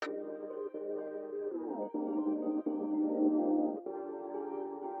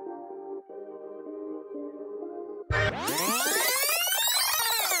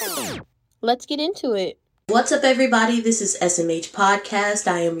Let's get into it. What's up, everybody? This is SMH Podcast.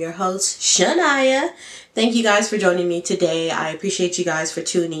 I am your host, Shania. Thank you guys for joining me today. I appreciate you guys for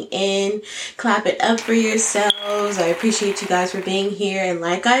tuning in. Clap it up for yourselves. I appreciate you guys for being here. And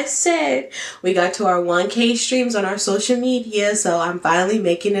like I said, we got to our 1K streams on our social media, so I'm finally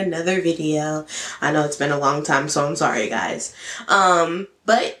making another video. I know it's been a long time, so I'm sorry, guys.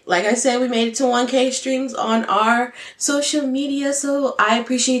 But like I said, we made it to 1K streams on our social media, so I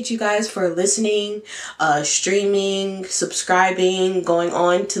appreciate you guys for listening, streaming, subscribing, going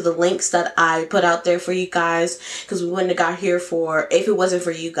on to the links that I put out there for you guys, because we wouldn't have got here if it wasn't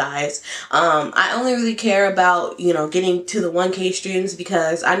for you guys. I only really care about, getting to the 1K streams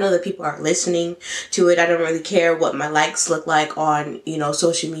because I know that people are listening to it. I don't really care what my likes look like on,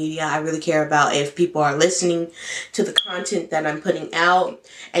 social media. I really care about if people are listening to the content that I'm putting out.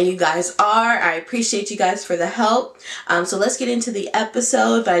 And you guys are. I appreciate you guys for the help. So let's get into the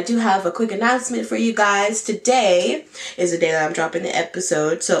episode. But I do have a quick announcement for you guys. Today is the day that I'm dropping the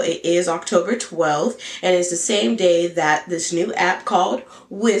episode. So it is October 12th. And it's the same day that this new app called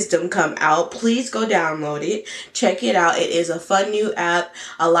Wisdom come out. Please go download it. Check it out. It is a fun new app.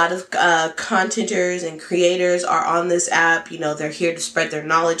 A lot of contenters and creators are on this app. They're here to spread their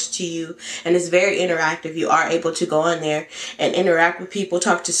knowledge to you. And it's very interactive. You are able to go on there and interact with people,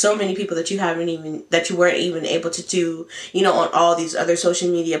 talk to so many people that you weren't even able to do, on all these other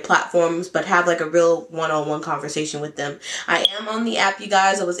social media platforms, but have like a real one-on-one conversation with them. I am on the app, you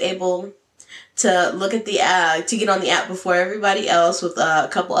guys. I was able to look at to get on the app before everybody else with a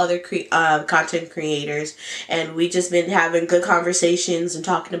couple other content creators, and we just been having good conversations and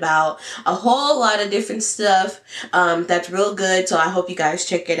talking about a whole lot of different stuff that's real good. So I hope you guys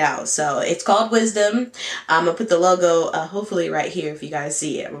check it out. So it's called Wisdom. I'm gonna put the logo hopefully right here if you guys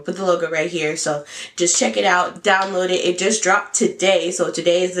see it. I'm gonna put the logo right here, so just check it out, download it. It just dropped today, so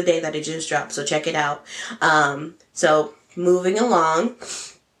today is the day that it just dropped, so check it out. So moving along,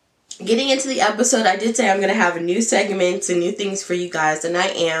 getting into the episode, I did say I'm going to have a new segments and new things for you guys, and I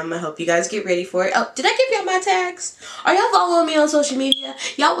am. I hope you guys get ready for it. Oh, did I give y'all my tags? Are y'all following me on social media?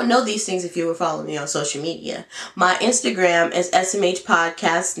 Y'all would know these things if you were following me on social media. My Instagram is SMH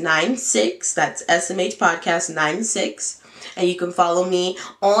Podcast 96. That's SMH Podcast 96. And you can follow me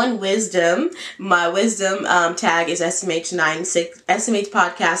on Wisdom. My Wisdom tag is SMH96, SMH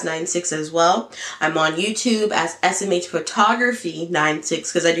Podcast 96 as well. I'm on YouTube as SMH Photography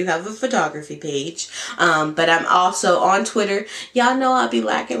 96 because I do have a photography page. But I'm also on Twitter. Y'all know I'll be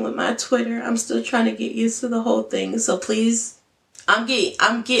lacking with my Twitter. I'm still trying to get used to the whole thing. So please, I'm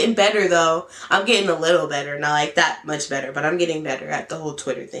getting better though. I'm getting a little better, not like that much better, but I'm getting better at the whole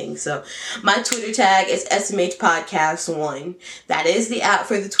Twitter thing. So my Twitter tag is SMH Podcast 1. That is the app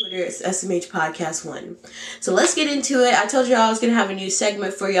for the Twitter. It's SMH Podcast 1. So let's get into it. I told y'all I was going to have a new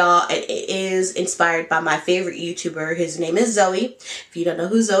segment for y'all. It is inspired by my favorite YouTuber. His name is Zoe. If you don't know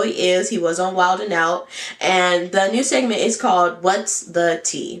who Zoe is, he was on Wild 'N Out. And the new segment is called What's the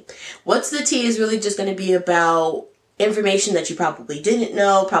Tea? What's the Tea is really just going to be about information that you probably didn't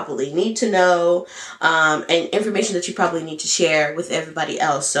know, probably need to know, and information that you probably need to share with everybody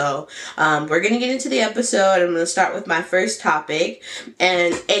else. So we're going to get into the episode. I'm going to start with my first topic,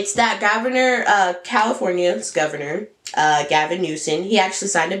 and it's that California's governor, Gavin Newsom, he actually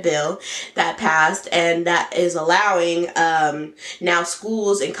signed a bill that passed, and that is allowing now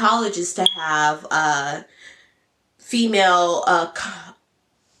schools and colleges to have female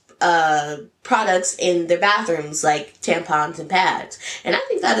products in their bathrooms, like tampons and pads. And I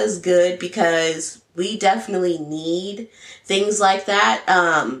think that is good because we definitely need things like that.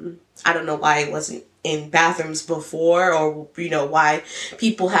 I don't know why it wasn't in bathrooms before, or why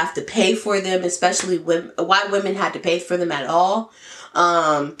people have to pay for them, especially why women had to pay for them at all.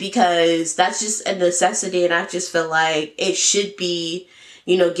 Because that's just a necessity, and I just feel like it should be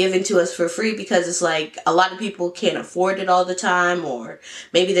given to us for free, because it's like a lot of people can't afford it all the time, or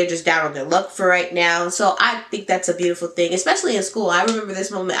maybe they're just down on their luck for right now. So I think that's a beautiful thing, especially in school. I remember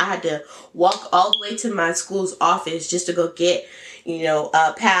this moment. I had to walk all the way to my school's office just to go get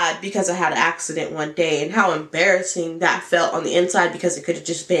a pad because I had an accident one day, and how embarrassing that felt on the inside, because it could have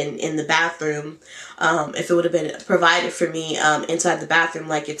just been in the bathroom if it would have been provided for me inside the bathroom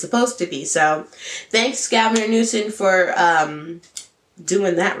like it's supposed to be. So thanks, Governor Newsom, for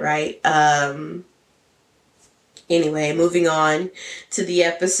doing that right. Anyway, moving on to the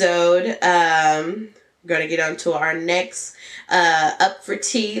episode. going to get on to our next up for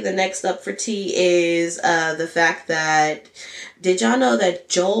tea. The next up for tea is the fact that, did y'all know that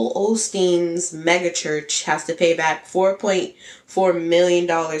Joel Osteen's megachurch has to pay back $4.4 million in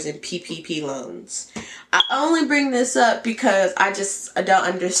PPP loans? I only bring this up because I don't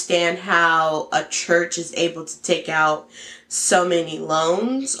understand how a church is able to take out so many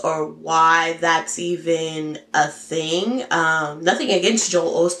loans, or why that's even a thing. Nothing against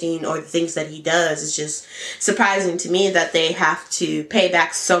Joel Osteen or the things that he does. It's just surprising to me that they have to pay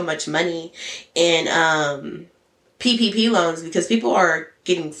back so much money in PPP loans, because people are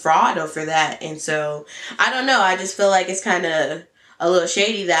getting fraud over that. And so I don't know, I just feel like it's kind of a little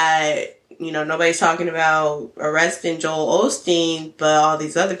shady that, you know, nobody's talking about arresting Joel Osteen, but all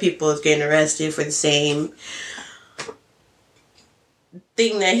these other people is getting arrested for the same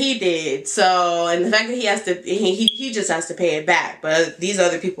thing that he did. So, and the fact that he has to, he just has to pay it back. But these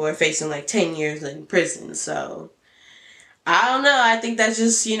other people are facing like 10 years in prison. So, I don't know. I think that's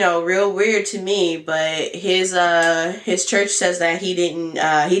just, you know, real weird to me. But his church says that he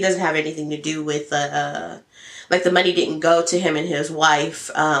doesn't have anything to do with, like the money didn't go to him and his wife.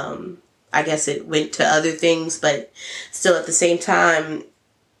 I guess it went to other things, but still at the same time,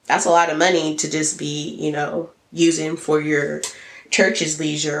 that's a lot of money to just be, you know, using for your church's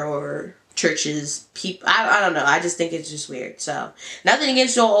leisure or church's people. I don't know. I just think it's just weird. So, nothing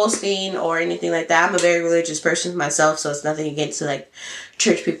against Joel Osteen or anything like that. I'm a very religious person myself, so it's nothing against like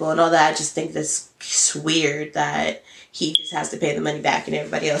church people and all that. I just think that's weird that he just has to pay the money back and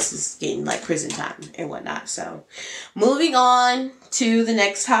everybody else is getting like prison time and whatnot. So, moving on to the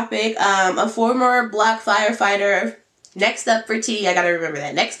next topic, a former black firefighter. Next up for tea, I gotta remember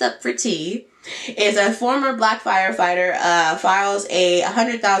that. Next up for tea is a former black firefighter files a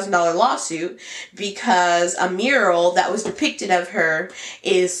 $100,000 lawsuit because a mural that was depicted of her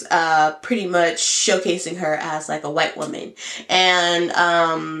is pretty much showcasing her as like a white woman.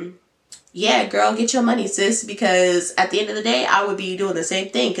 And yeah, girl, get your money, sis, because at the end of the day, I would be doing the same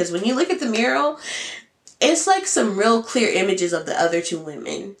thing. Because when you look at the mural, it's like some real clear images of the other two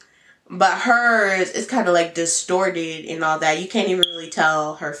women. But hers is kind of like distorted and all that. You can't even really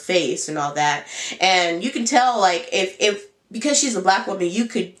tell her face and all that. And you can tell like if because she's a black woman, you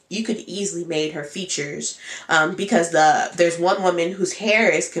could easily made her features, because there's one woman whose hair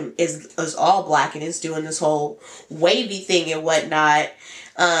is all black and is doing this whole wavy thing and whatnot.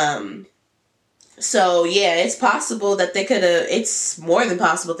 So yeah, it's possible that it's more than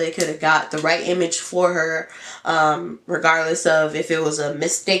possible they could have got the right image for her, regardless of if it was a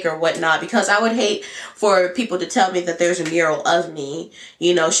mistake or whatnot, because I would hate for people to tell me that there's a mural of me,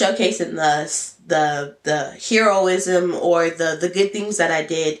 you know, showcasing the heroism or the good things that I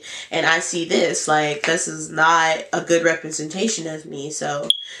did, and I see this, like, this is not a good representation of me. So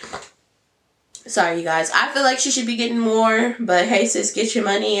sorry, you guys. I feel like she should be getting more, but hey, sis, get your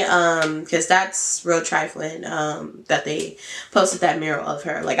money, because that's real trifling, that they posted that mural of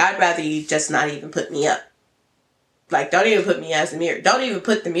her. Like, I'd rather you just not even put me up. Like, don't even put me as the mirror. Don't even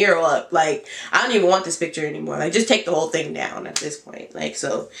put the mural up. Like, I don't even want this picture anymore. Like, just take the whole thing down at this point. Like,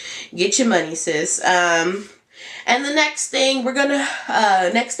 so, get your money, sis. And the next thing we're gonna,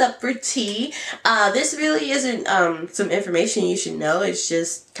 next up for tea, this really isn't, some information you should know. It's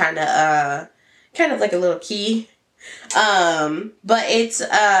just kind of like a little key, but it's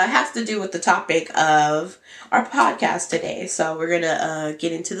has to do with the topic of our podcast today. So we're gonna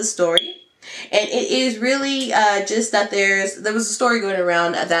get into the story, and it is really just that there was a story going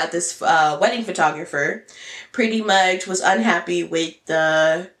around that this wedding photographer pretty much was unhappy with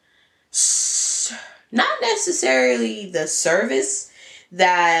not necessarily the service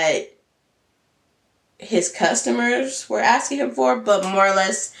that his customers were asking him for, but more or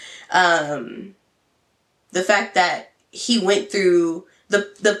less the fact that he went through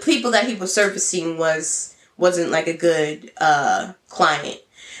the people that he was servicing wasn't like a good client.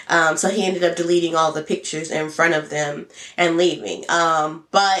 So he ended up deleting all the pictures in front of them and leaving.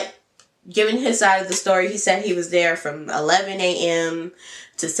 But given his side of the story, he said he was there from 11 a.m.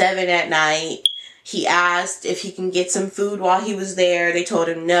 to 7 at night. He asked if he can get some food while he was there. They told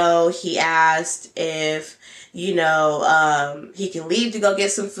him no. He asked if, you know, he can leave to go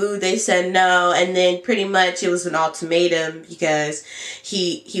get some food. They said no. And then pretty much it was an ultimatum, because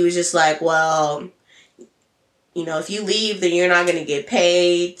he was just like, well, you know, if you leave, then you're not going to get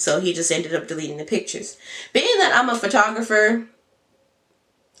paid. So he just ended up deleting the pictures. Being that I'm a photographer,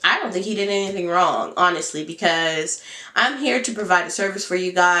 I don't think he did anything wrong, honestly, because I'm here to provide a service for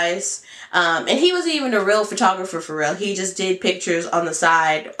you guys. And he wasn't even a real photographer for real. He just did pictures on the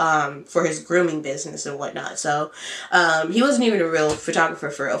side for his grooming business and whatnot. So he wasn't even a real photographer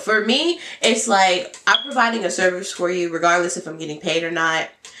for real. For me, it's like I'm providing a service for you regardless if I'm getting paid or not.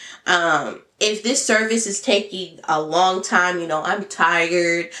 If this service is taking a long time, I'm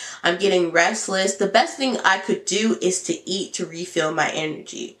tired, I'm getting restless, the best thing I could do is to eat to refill my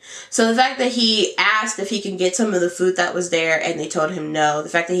energy. So the fact that he asked if he can get some of the food that was there and they told him no, the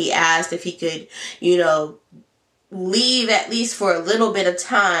fact that he asked if he could, leave at least for a little bit of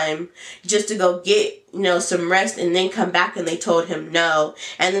time just to go get, some rest and then come back, and they told him no.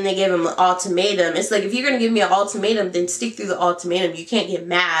 And then they gave him an ultimatum. It's like, if you're going to give me an ultimatum, then stick through the ultimatum. You can't get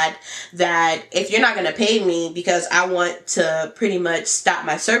mad that if you're not going to pay me because I want to pretty much stop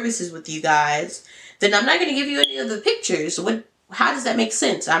my services with you guys, then I'm not going to give you any of the pictures. How does that make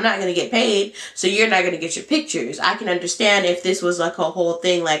sense? I'm not going to get paid, so you're not going to get your pictures. I can understand if this was like a whole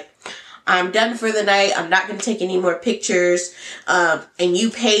thing, like, I'm done for the night, I'm not going to take any more pictures, and you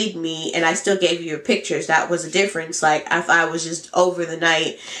paid me and I still gave you your pictures. That was a difference. Like, if I was just over the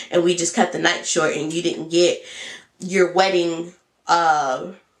night and we just cut the night short and you didn't get your wedding,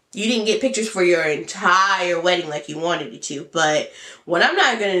 you didn't get pictures for your entire wedding like you wanted it to. But what I'm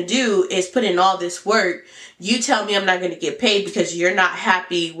not going to do is put in all this work. You tell me I'm not going to get paid because you're not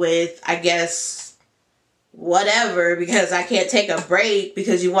happy with, I guess, whatever, because I can't take a break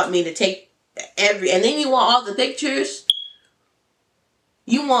because you want me to take and then you want all the pictures.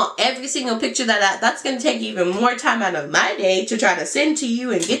 You want every single picture that's going to take even more time out of my day to try to send to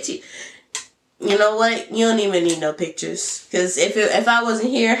you and get to. You know what? You don't even need no pictures, because if I wasn't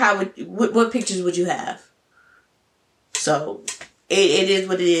here, what pictures would you have? So it is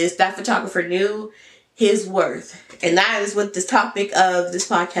what it is. That photographer knew his worth. And that is what the topic of this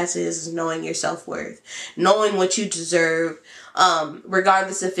podcast is knowing your self-worth. Knowing what you deserve,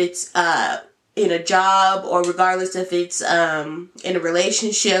 regardless if it's in a job or regardless if it's in a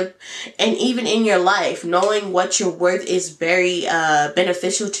relationship, and even in your life. Knowing what your worth is very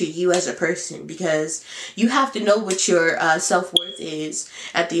beneficial to you as a person, because you have to know what your self-worth is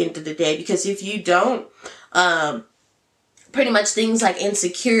at the end of the day. Because if you don't, pretty much things like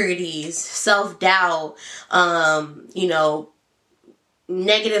insecurities, self-doubt,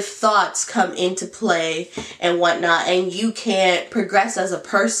 negative thoughts come into play and whatnot, and you can't progress as a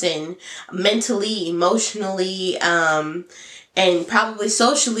person mentally, emotionally, and probably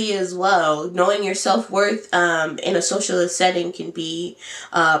socially as well. Knowing your self-worth in a social setting can be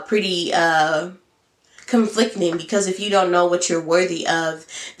pretty conflicting, because if you don't know what you're worthy of,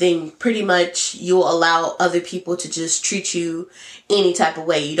 then pretty much you'll allow other people to just treat you any type of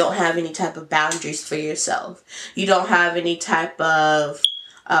way. You don't have any type of boundaries for yourself. You don't have any type of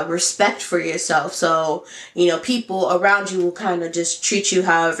respect for yourself. So, people around you will kind of just treat you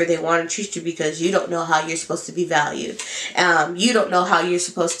however they want to treat you, because you don't know how you're supposed to be valued. You don't know how you're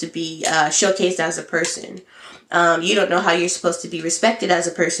supposed to be showcased as a person. You don't know how you're supposed to be respected as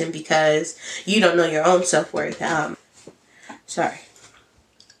a person, because you don't know your own self-worth.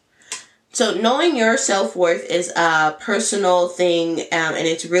 So knowing your self-worth is a personal thing, and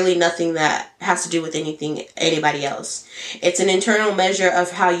it's really nothing that has to do with anybody else. It's an internal measure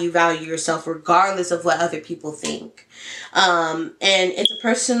of how you value yourself, regardless of what other people think. And it's a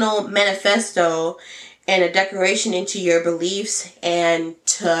personal manifesto and a declaration into your beliefs and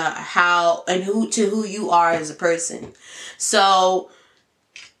to who you are as a person. So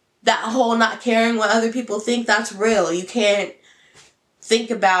that whole not caring what other people think, that's real. You can't think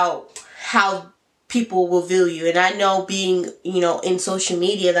about how people will view you. And I know being, in social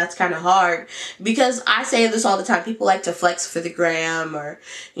media, that's kind of hard, because I say this all the time. People like to flex for the gram, or,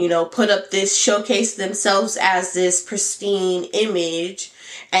 put up this, showcase themselves as this pristine image,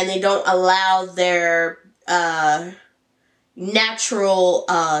 and they don't allow their natural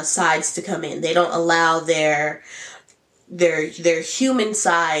sides to come in. They don't allow their human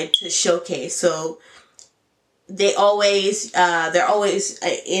side to showcase. So they're always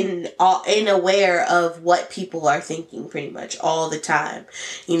unaware of what people are thinking pretty much all the time.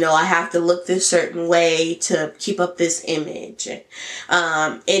 I have to look this certain way to keep up this image.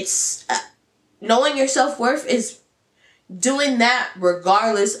 It's knowing your self-worth is doing that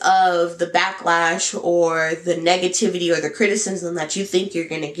regardless of the backlash or the negativity or the criticism that you think you're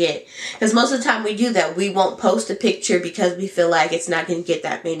going to get. Because most of the time we do that. We won't post a picture because we feel like it's not going to get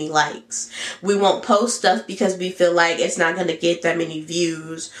that many likes. We won't post stuff because we feel like it's not going to get that many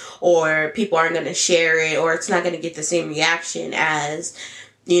views, or people aren't going to share it, or it's not going to get the same reaction as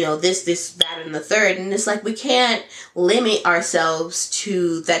this, that, and the third. And it's like, we can't limit ourselves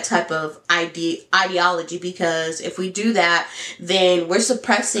to that type of ideology, because if we do that, then we're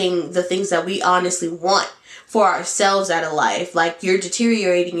suppressing the things that we honestly want for ourselves out of life. Like, you're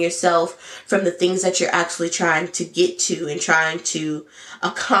deteriorating yourself from the things that you're actually trying to get to and trying to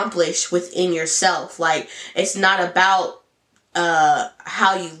accomplish within yourself. Like, it's not about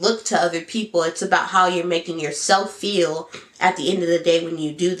how you look to other people. It's about how you're making yourself feel at the end of the day when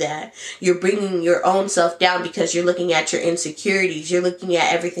you do that. You're bringing your own self down because you're looking at your insecurities. You're looking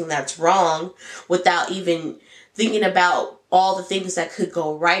at everything that's wrong without even thinking about all the things that could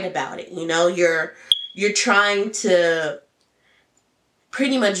go right about it. You're trying to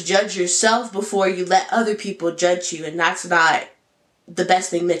pretty much judge yourself before you let other people judge you, and that's not the best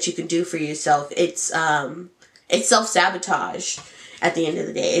thing that you can do for yourself. It's self-sabotage at the end of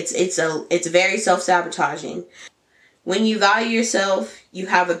the day. It's very self-sabotaging. When you value yourself, you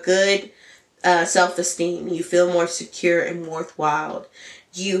have a good self-esteem. You feel more secure and worthwhile.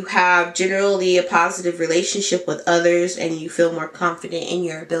 You have generally a positive relationship with others, and you feel more confident in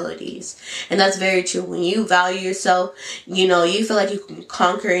your abilities. And that's very true. When you value yourself, you feel like you can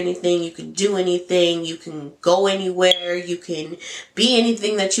conquer anything, you can do anything, you can go anywhere, you can be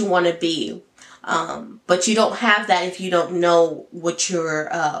anything that you want to be. But you don't have that if you don't know what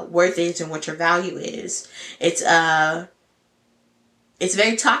your worth is and what your value is. It's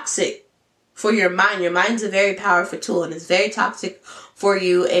very toxic for your mind. Your mind's a very powerful tool, and it's very toxic for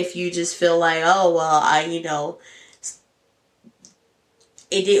you if you just feel like, oh, well,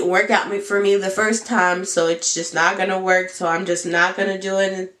 it didn't work out for me the first time, so it's just not going to work, so I'm just not going to do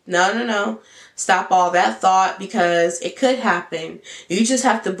it. No. Stop all that thought, because it could happen. You just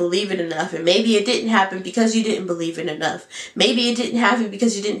have to believe it enough. And maybe it didn't happen because you didn't believe it enough. Maybe it didn't happen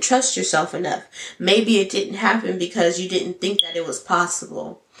because you didn't trust yourself enough. Maybe it didn't happen because you didn't think that it was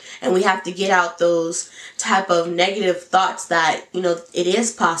possible. And we have to get out those type of negative thoughts that, it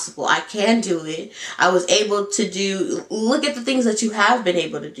is possible. I can do it. I was able to look at the things that you have been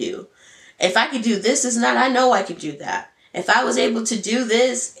able to do. If I could do this and that, I know I could do that. If I was able to do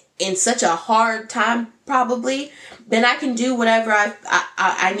this in such a hard time, probably, then I can do whatever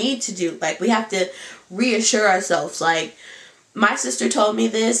I need to do. Like, we have to reassure ourselves. Like, my sister told me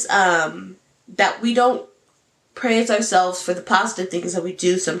this, that we don't praise ourselves for the positive things that we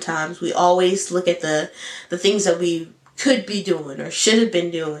do sometimes. We always look at the things that we could be doing or should have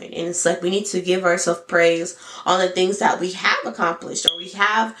been doing. And it's like, we need to give ourselves praise on the things that we have accomplished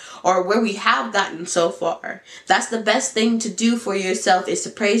or where we have gotten so far. That's the best thing to do for yourself, is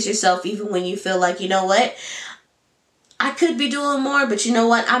to praise yourself even when you feel like, what? I could be doing more, but you know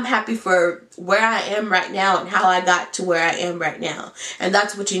what? I'm happy for where I am right now and how I got to where I am right now. And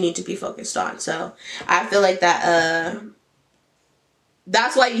that's what you need to be focused on. So I feel like that's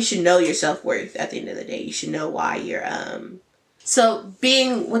why you should know your self-worth at the end of the day. You should know why you're, so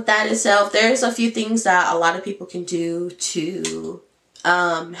being with that itself, there's a few things that a lot of people can do to,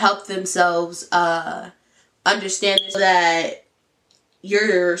 help themselves, understand that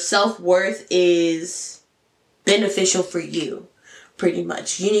your self-worth is beneficial for you, pretty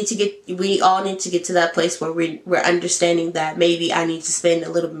much. We all need to get to that place where we're understanding that maybe I need to spend a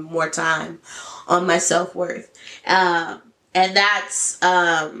little bit more time on my self-worth. And that's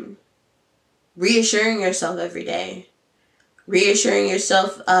reassuring yourself every day. Reassuring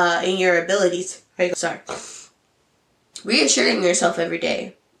yourself in your abilities. Reassuring yourself every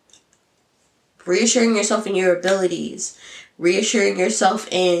day. Reassuring yourself in your abilities. Reassuring yourself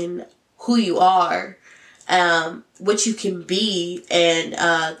in who you are, what you can be, and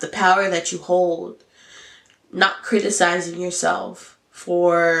the power that you hold. Not criticizing yourself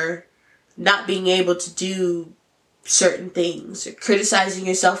for not being able to do certain things, or criticizing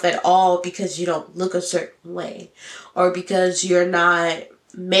yourself at all because you don't look a certain way, or because you're not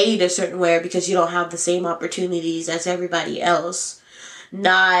made a certain way, or because you don't have the same opportunities as everybody else.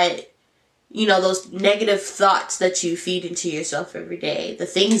 Not, those negative thoughts that you feed into yourself every day, the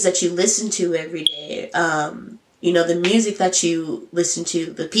things that you listen to every day, the music that you listen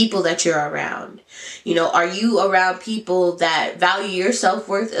to, the people that you're around. Are you around people that value your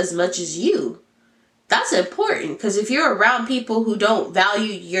self-worth as much as you? That's important, because if you're around people who don't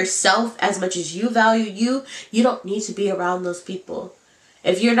value yourself as much as you value you don't need to be around those people.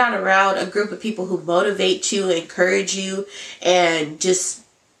 If you're not around a group of people who motivate you, encourage you, and just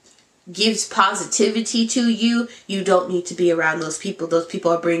gives positivity to you, you don't need to be around those people. Those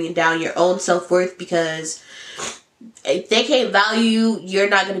people are bringing down your own self-worth, because if they can't value you, you're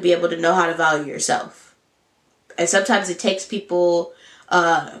not going to be able to know how to value yourself. And sometimes it takes people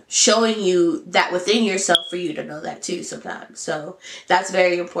showing you that within yourself for you to know that too sometimes. So that's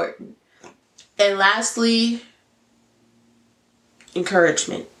very important. And lastly,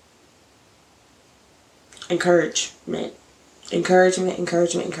 encouragement. Encouragement. Encouragement,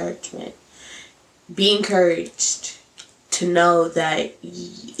 encouragement, encouragement. Be encouraged to know that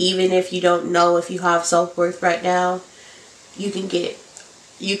even if you don't know if you have self-worth right now, you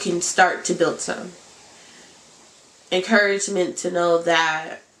can start to build some. Encouragement to know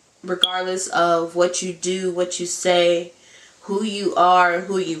that regardless of what you do, what you say, who you are,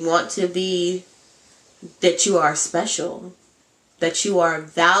 who you want to be, that you are special, that you are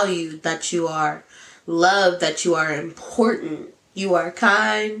valued, that you are loved, that you are important. You are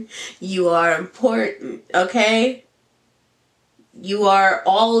kind. You are important. Okay? You are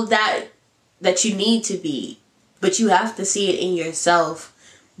all of that you need to be. But you have to see it in yourself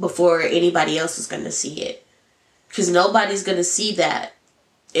before anybody else is going to see it. Because nobody's going to see that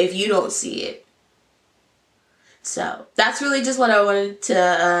if you don't see it. So that's really just what I wanted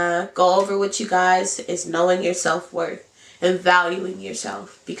to go over with you guys, is knowing your self-worth and valuing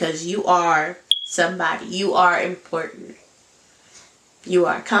yourself, because you are somebody. You are important. You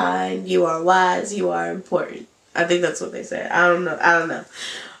are kind. You are wise. You are important. I think that's what they said. I don't know.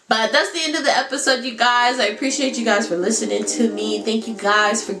 But that's the end of the episode, you guys. I appreciate you guys for listening to me. Thank you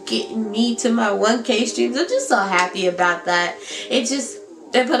guys for getting me to my 1K streams. I'm just so happy about that.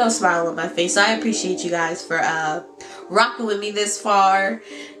 It put a smile on my face. So I appreciate you guys for rocking with me this far.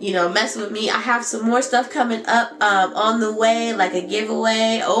 Messing with me. I have some more stuff coming up on the way, like a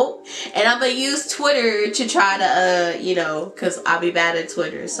giveaway. Oh, and I'm going to use Twitter to try to, because I'll be bad at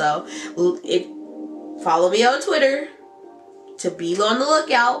Twitter. So follow me on Twitter to be on the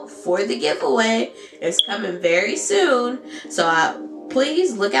lookout for the giveaway. It's coming very soon. So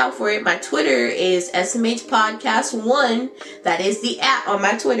please look out for it. My Twitter is SMH Podcast 1. That is the @ on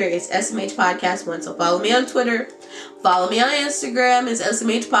my Twitter. It's SMH Podcast 1. So follow me on Twitter. Follow me on Instagram. It's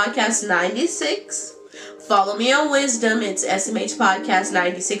SMH Podcast 96. Follow me on Wisdom. It's SMH Podcast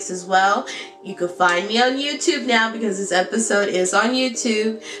 96 as well. You can find me on YouTube now because this episode is on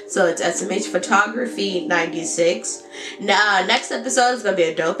YouTube. So it's SMH Photography 96. Now, next episode is going to be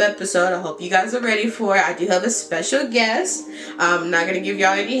a dope episode. I hope you guys are ready for it. I do have a special guest. I'm not going to give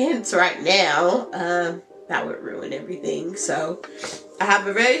y'all any hints right now. That would ruin everything. So I have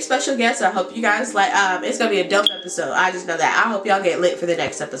a very special guest. I hope you guys like. It's gonna be a dope episode. I just know that. I hope y'all get lit for the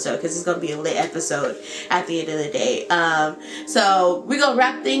next episode, because it's gonna be a lit episode at the end of the day. So we're gonna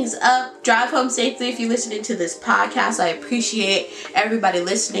wrap things up. Drive home safely if you're listening to this podcast. I appreciate everybody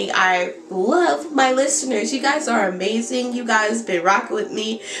listening. I love my listeners. You guys are amazing. You guys been rocking with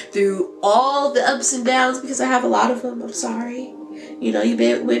me through all the ups and downs, because I have a lot of them. I'm sorry. You've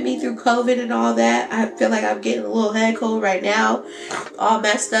been with me through COVID and all that. I feel like I'm getting a little head cold right now. All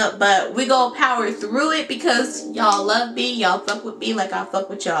messed up. But we gonna power through it, because y'all love me. Y'all fuck with me like I fuck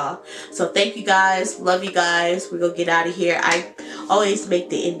with y'all. So thank you guys. Love you guys. We're gonna get out of here. I always make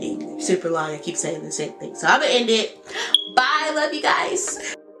the ending super long. I keep saying the same thing. So I'm gonna end it. Bye. Love you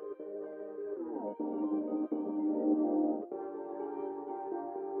guys.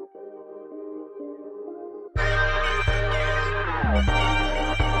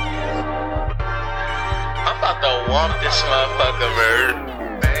 I'm about to walk this motherfucker, man.